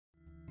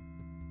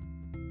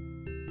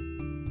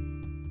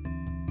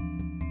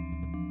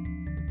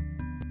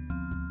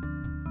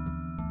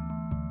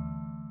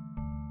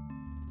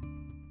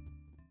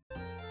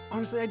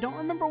Honestly, I don't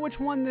remember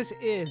which one this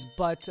is,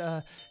 but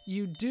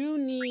you do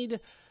need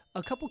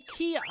a couple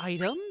key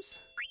items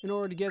in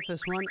order to get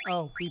this one.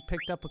 Oh, we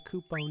picked up a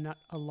Kupo nut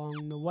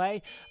along the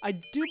way. I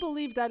do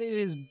believe that it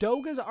is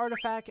Doga's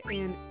artifact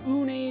and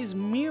Une's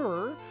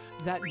mirror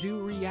that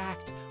do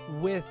react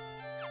with,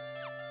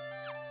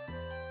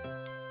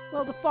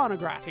 well, the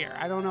phonograph here.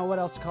 I don't know what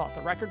else to call it.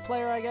 The record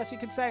player, I guess you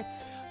could say.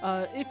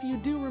 If you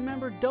do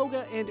remember,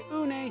 Doga and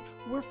Une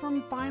were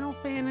from Final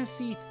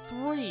Fantasy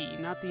III.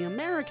 Not the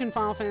American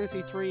Final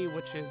Fantasy III,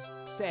 which is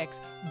 6,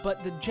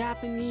 but the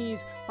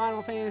Japanese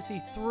Final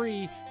Fantasy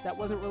III that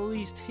wasn't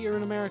released here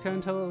in America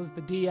until it was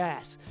the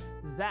DS.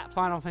 That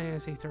Final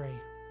Fantasy III. Do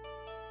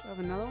I have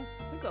another one?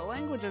 I think the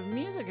language of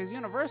music is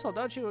universal,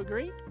 don't you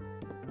agree?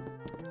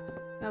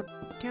 Now,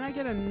 can I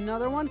get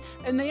another one?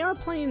 And they are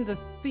playing the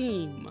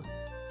theme.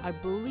 I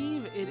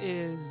believe it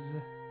is...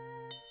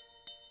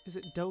 Is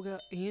it Doga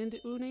and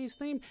Une's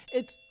theme?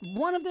 It's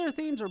one of their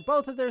themes or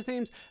both of their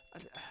themes.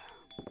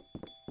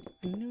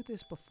 I knew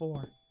this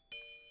before.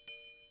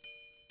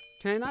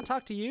 Can I not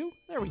talk to you?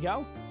 There we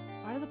go.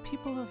 Why do the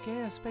people of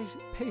Gaia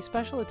pay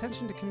special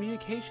attention to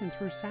communication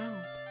through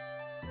sound?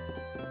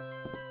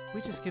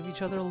 We just give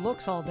each other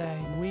looks all day,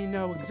 and we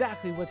know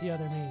exactly what the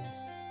other means.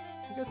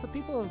 Because the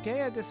people of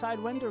Gaia decide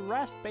when to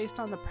rest based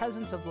on the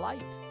presence of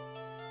light.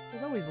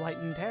 There's always light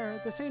in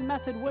terror. The same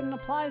method wouldn't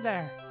apply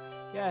there.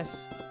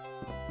 Yes.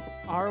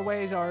 Our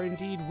ways are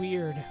indeed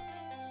weird.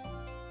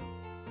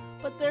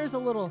 But there's a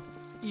little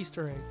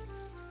Easter egg.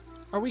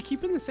 Are we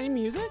keeping the same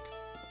music?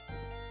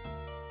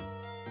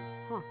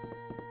 Huh.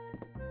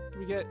 Do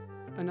we get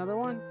another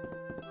one?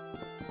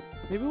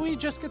 Maybe we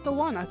just get the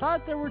one. I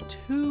thought there were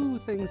 2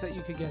 things that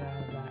you could get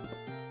out of that.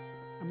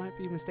 I might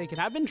be mistaken.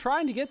 I've been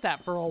trying to get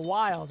that for a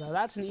while, though.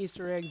 That's an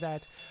Easter egg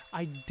that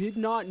I did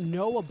not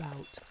know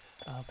about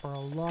for a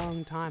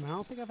long time. I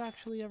don't think I've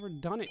actually ever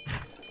done it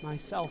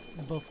myself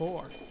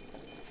before.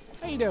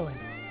 How you doing?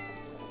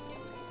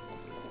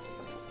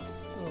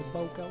 Little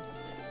Boko.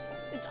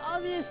 It's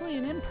obviously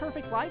an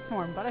imperfect life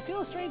form, but I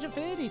feel a strange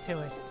affinity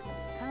to it.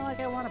 Kind of like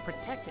I want to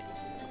protect it.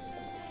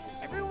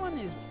 Everyone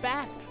is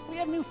back. We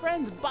have new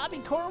friends. Bobby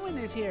Corwin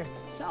is here.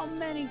 So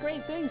many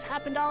great things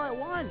happened all at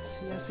once.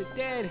 Yes, it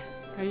did.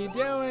 How you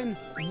doing,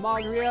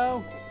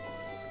 Daguerreo?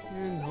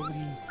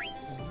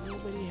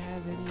 Nobody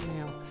has any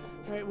mail.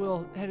 All right,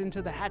 we'll head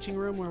into the hatching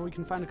room where we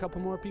can find a couple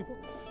more people.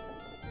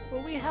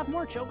 Will we have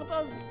more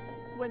chocobos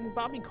when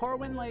Bobby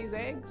Corwin lays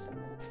eggs?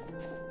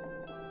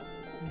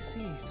 I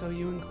see. So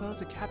you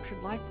enclose a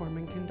captured life form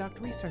and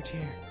conduct research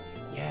here.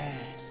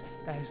 Yes,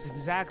 that is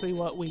exactly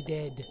what we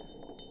did.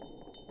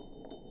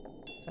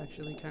 It's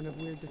actually kind of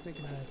weird to think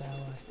about it that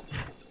way.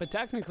 But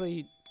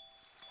technically,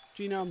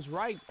 Genome's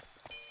right.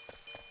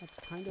 That's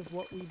kind of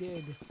what we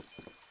did.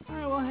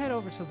 Alright, we'll head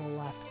over to the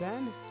left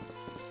then.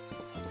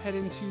 Head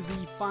into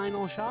the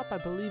final shop. I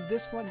believe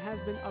this one has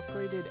been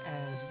upgraded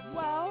as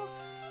well.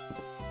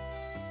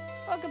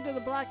 Welcome to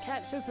the Black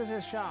Cat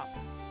Synthesis Shop.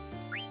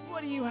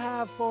 What do you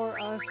have for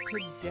us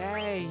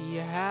today?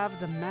 You have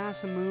the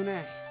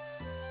Masamune.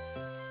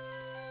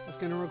 It's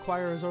going to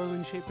require a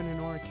Zorlin Shapen and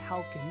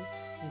Orichalcon.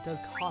 It does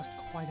cost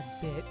quite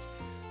a bit.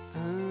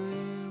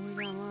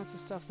 We got lots of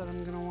stuff that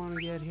I'm going to want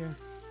to get here.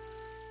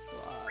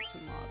 Lots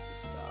and lots of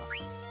stuff.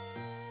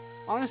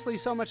 Honestly,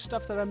 so much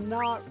stuff that I'm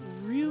not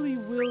really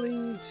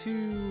willing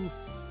to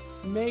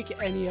make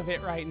any of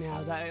it right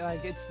now. That,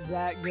 like, it's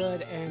that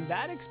good and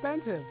that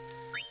expensive.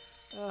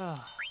 Ugh.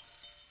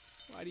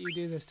 Why do you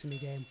do this to me,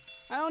 game?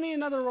 I don't need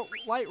another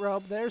light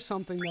robe. There's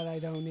something that I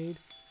don't need.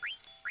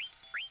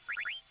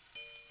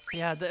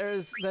 Yeah,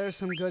 there's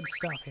some good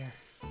stuff here.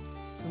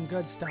 Some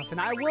good stuff.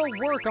 And I will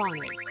work on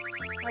it.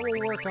 I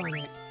will work on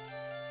it.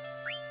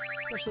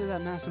 Especially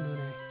that Masamune.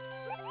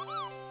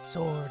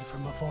 Sword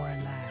from a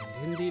foreign land.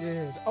 Indeed it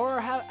is. Or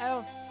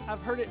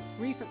I've heard it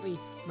recently.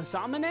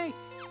 Masamune?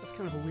 That's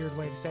kind of a weird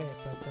way to say it,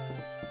 but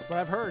that's what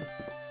I've heard.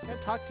 Can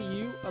I talk to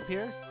you up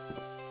here?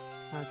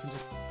 I can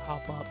just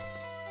hop up.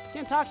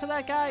 Can't talk to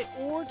that guy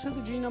or to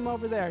the genome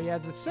over there. Yeah,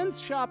 the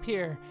synth shop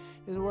here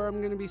is where I'm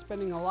going to be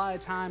spending a lot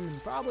of time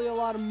and probably a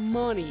lot of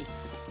money.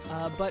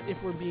 But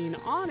if we're being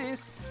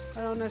honest,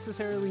 I don't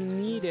necessarily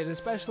need it,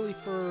 especially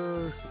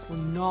for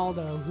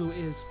Ronaldo, who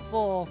is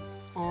full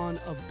on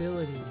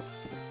abilities.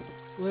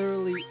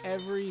 Literally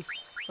every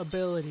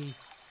ability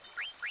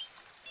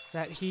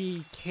that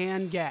he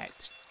can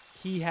get,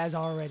 he has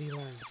already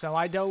learned. So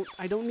I don't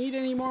need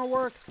any more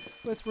work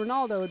with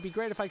Ronaldo. It'd be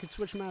great if I could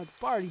switch him out of the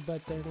party,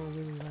 but they're not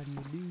really letting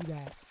me do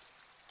that.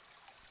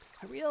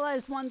 I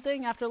realized one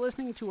thing after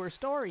listening to her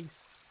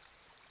stories.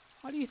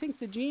 Why do you think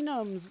the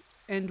genomes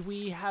and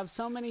we have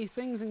so many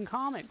things in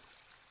common?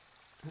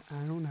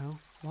 I don't know.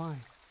 Why?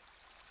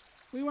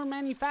 We were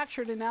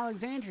manufactured in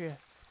Alexandria,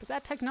 but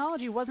that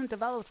technology wasn't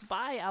developed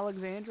by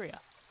Alexandria.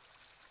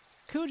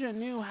 Kuja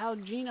knew how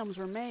genomes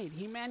were made.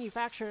 He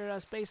manufactured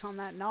us based on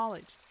that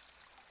knowledge.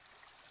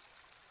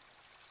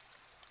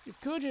 If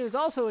Kuja is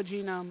also a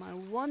genome, I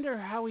wonder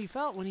how he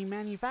felt when he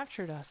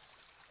manufactured us.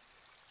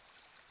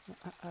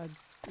 I'd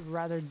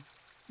rather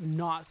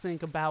not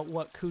think about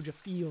what Kuja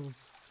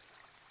feels.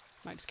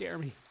 Might scare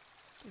me.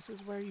 This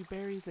is where you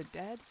bury the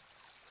dead?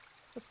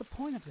 What's the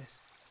point of this?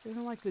 It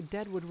isn't like the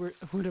dead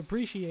would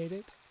appreciate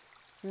it.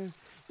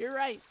 You're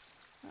right.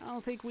 I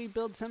don't think we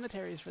build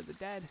cemeteries for the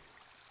dead.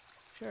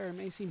 Sure, it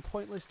may seem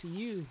pointless to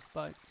you,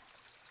 but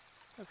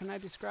how can I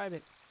describe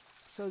it?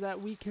 So that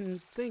we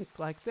can think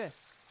like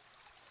this.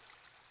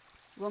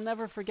 We'll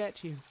never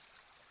forget you.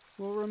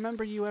 We'll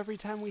remember you every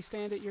time we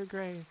stand at your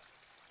grave.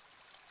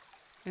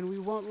 And we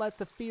won't let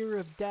the fear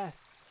of death,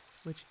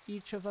 which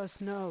each of us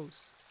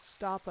knows,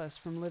 stop us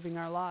from living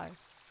our lives.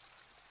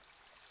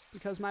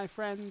 Because my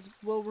friends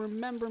will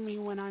remember me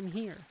when I'm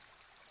here.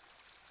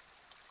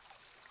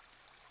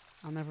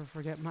 I'll never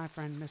forget my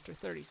friend, Mr.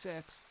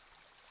 36.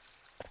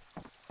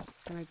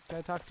 Can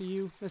I talk to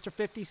you, Mr.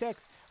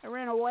 56? I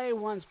ran away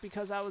once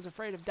because I was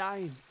afraid of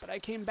dying, but I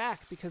came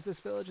back because this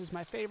village is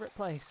my favorite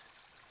place.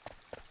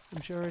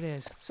 I'm sure it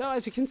is. So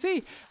as you can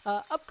see,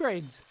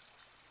 upgrades.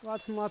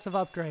 Lots and lots of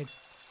upgrades.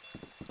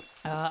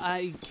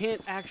 I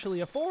can't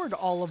actually afford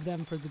all of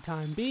them for the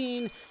time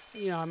being.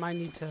 You know, I might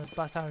need to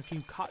bust out a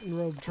few cotton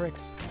robe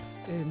tricks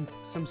in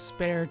some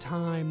spare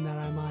time that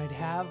I might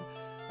have.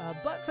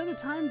 But for the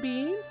time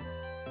being,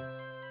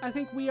 I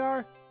think we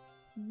are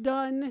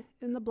done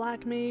in the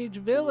Black Mage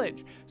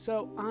Village.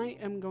 So I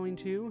am going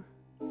to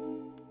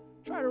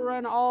try to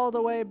run all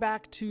the way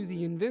back to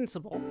the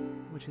Invincible,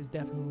 which is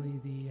definitely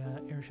the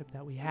airship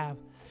that we have.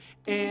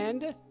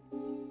 And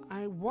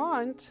I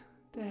want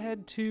to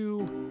head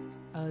to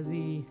I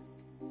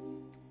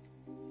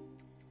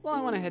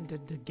want to head to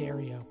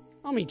Daguerreo.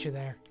 I'll meet you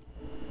there.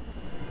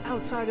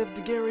 Outside of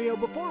Daguerreo,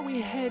 before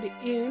we head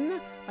in,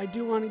 I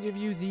do want to give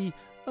you the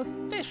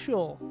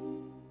official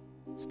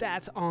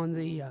stats on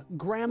the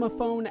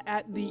gramophone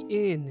at the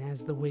inn,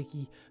 as the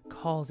wiki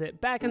calls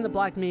it, back in the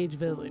Black Mage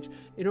Village.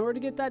 In order to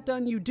get that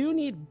done, you do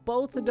need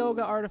both the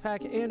Doga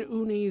artifact and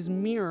Une's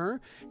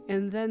mirror,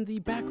 and then the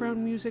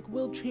background music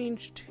will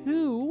change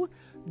to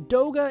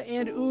Doga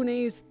and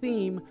Une's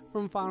theme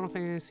from Final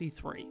Fantasy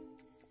III.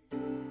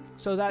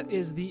 So that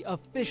is the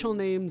official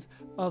names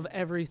of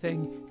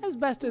everything, as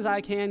best as I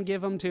can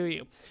give them to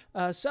you.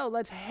 So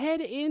let's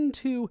head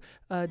into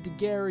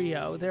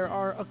Daguerreo. There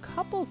are a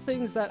couple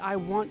things that I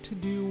want to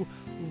do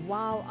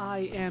while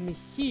I am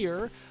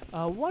here.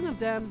 One of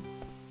them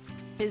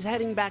is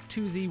heading back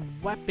to the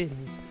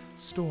weapons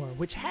store,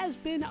 which has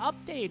been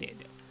updated.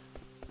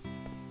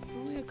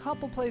 Only a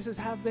couple places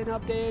have been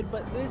updated,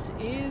 but this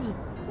is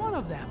one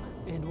of them.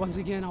 And once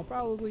again, I'll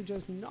probably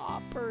just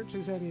not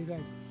purchase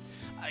anything.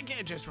 I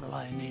can't just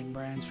rely on name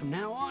brands from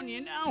now on,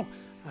 you know.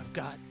 I've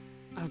got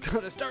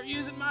to start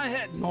using my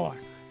head more.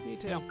 Me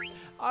too.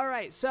 All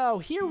right, so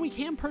here we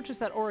can purchase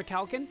that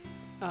orichalcum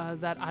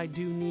that I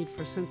do need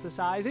for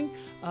synthesizing.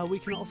 We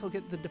can also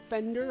get the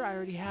Defender. I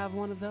already have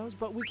one of those,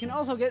 but we can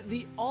also get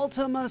the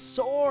Ultima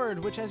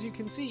Sword, which, as you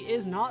can see,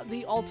 is not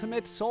the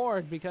ultimate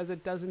sword because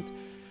it doesn't,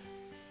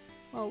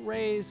 well,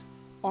 raise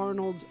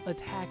Arnold's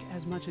attack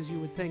as much as you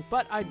would think,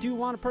 but I do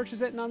want to purchase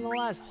it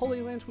nonetheless.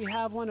 Holy Lynch, we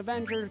have one.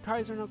 Avenger,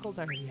 Kaiser Knuckles,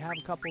 I already have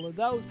a couple of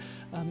those.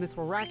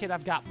 Mithril Racket,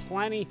 I've got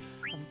plenty.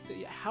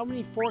 How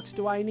many forks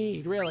do I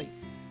need, really?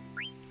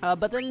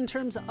 But then in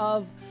terms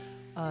of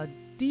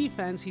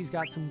defense, he's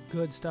got some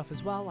good stuff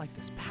as well, like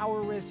this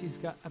Power Wrist.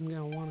 I'm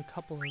gonna want a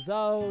couple of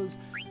those.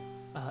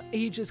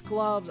 Aegis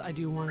Gloves, I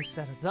do want a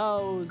set of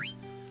those.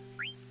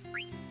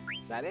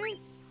 Is that it?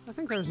 I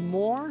think there's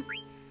more.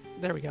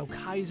 There we go,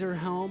 Kaiser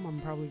Helm.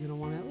 I'm probably going to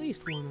want at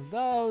least one of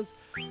those.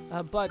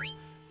 But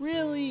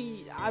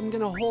really, I'm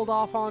going to hold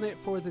off on it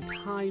for the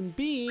time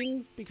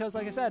being because,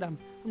 like I said, I'm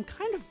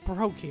kind of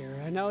broke here.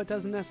 I know it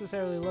doesn't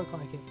necessarily look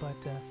like it,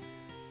 but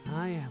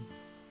I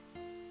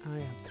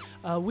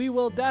am. We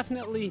will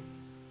definitely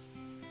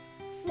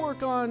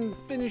work on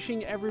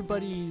finishing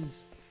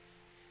everybody's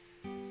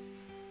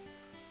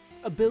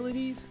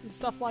abilities and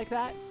stuff like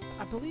that.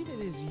 I believe it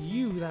is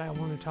you that I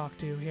want to talk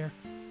to here.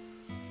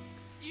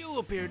 You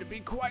appear to be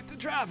quite the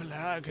traveler,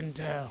 I can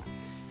tell.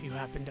 If you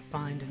happen to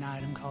find an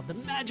item called the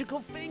Magical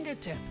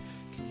Fingertip,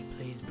 can you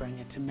please bring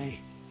it to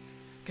me?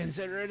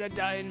 Consider it a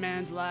dying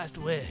man's last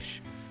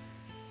wish.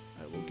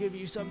 I will give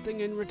you something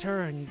in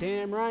return.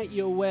 Damn right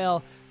you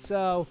will.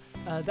 So,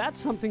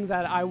 that's something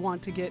that I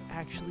want to get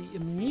actually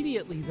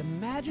immediately, the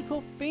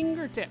Magical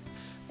Fingertip.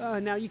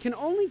 Now, you can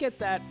only get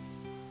that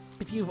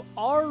if you've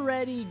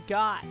already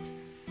got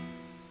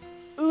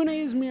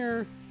Une's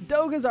Mirror,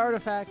 Doga's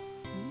Artifact,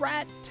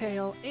 Rat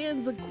Tail,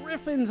 and the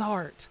Griffin's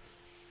Heart.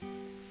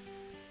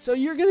 So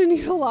you're going to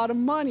need a lot of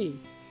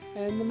money,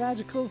 and the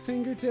Magical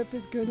Fingertip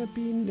is going to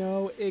be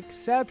no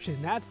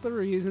exception. That's the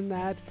reason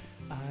that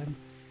I'm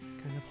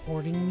kind of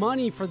hoarding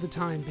money for the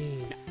time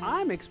being.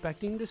 I'm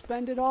expecting to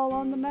spend it all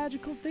on the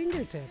Magical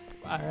Fingertip,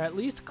 or at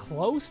least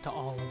close to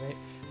all of it.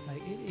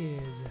 Like, it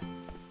is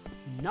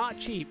not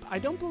cheap. I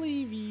don't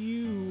believe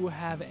you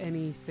have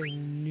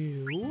anything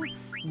new.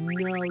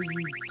 No,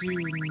 you do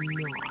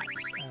not.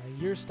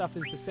 Your stuff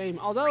is the same.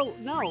 Although,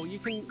 no, you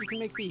can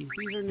make these.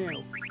 These are new. I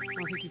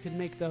don't think you could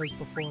make those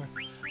before.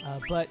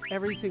 But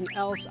everything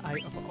else I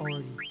have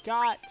already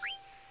got.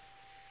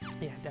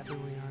 Yeah,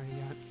 definitely already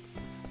got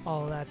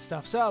all of that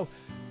stuff. So,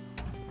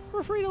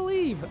 we're free to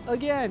leave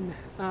again.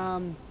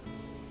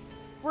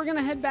 We're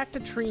gonna head back to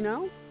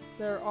Treno.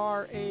 There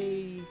are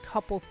a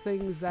couple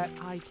things that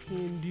I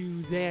can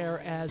do there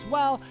as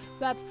well.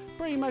 That's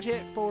pretty much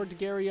it for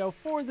Daguerreo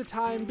for the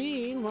time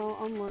being. Well,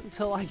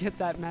 until I get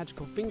that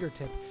magical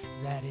fingertip.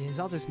 That is,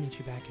 I'll just meet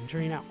you back in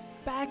Treno.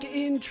 Back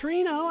in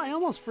Treno, I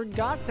almost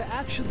forgot to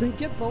actually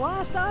get the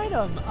last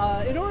item.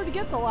 In order to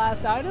get the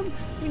last item,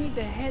 we need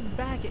to head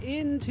back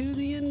into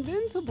the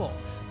Invincible,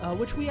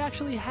 which we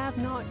actually have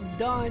not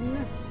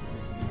done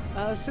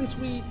since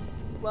we,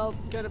 well,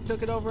 kind of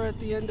took it over at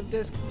the end of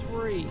Disc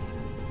 3.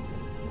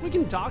 We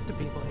can talk to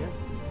people here.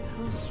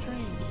 How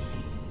strange.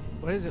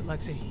 What is it,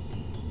 Lexi?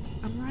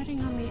 I'm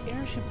riding on the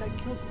airship that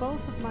killed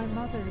both of my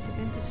mothers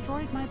and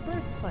destroyed my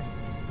birthplace.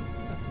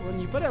 When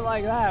you put it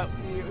like that,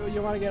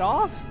 you want to get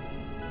off?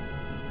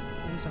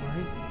 I'm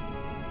sorry.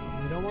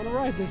 We don't want to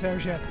ride this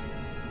airship.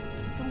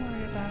 Don't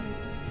worry about it.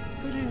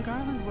 Fuji and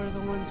Garland were the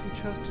ones who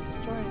chose to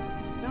destroy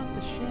it, not the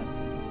ship.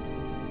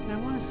 And I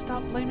want to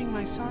stop blaming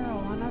my sorrow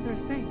on other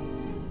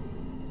things.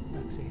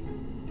 Lexi.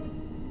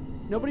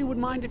 Nobody would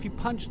mind if you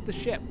punched the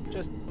ship.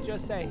 Just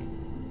say.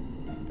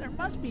 There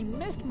must be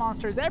mist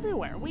monsters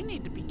everywhere. We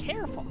need to be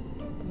careful.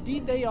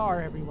 Indeed they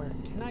are everywhere.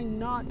 Can I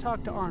not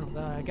talk to Arnold?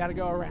 I gotta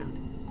go around.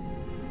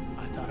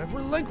 I thought of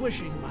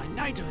relinquishing my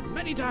knighthood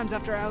many times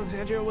after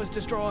Alexandria was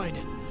destroyed.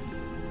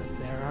 But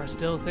there are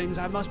still things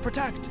I must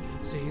protect.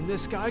 Seeing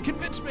this sky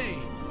convinced me.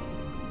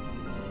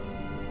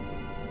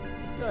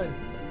 Good.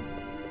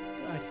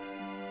 Good.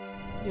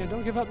 Yeah,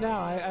 don't give up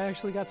now. I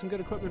actually got some good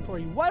equipment for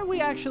you. What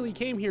we actually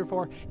came here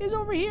for is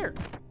over here,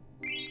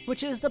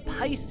 which is the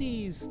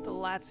Pisces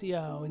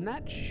Stellatio, and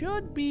that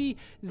should be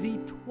the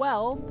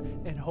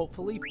 12th and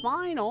hopefully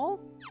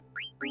final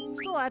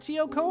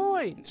Stellatio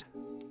coin.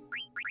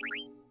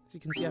 As you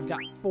can see, I've got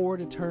 4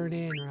 to turn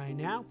in right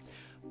now.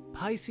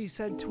 Pisces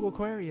said to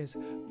Aquarius,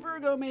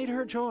 Virgo made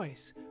her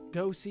choice.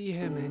 Go see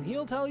him and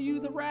he'll tell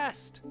you the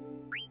rest.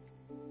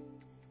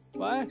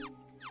 What?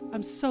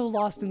 I'm so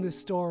lost in this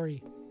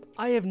story.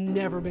 I have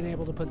never been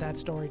able to put that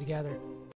story together.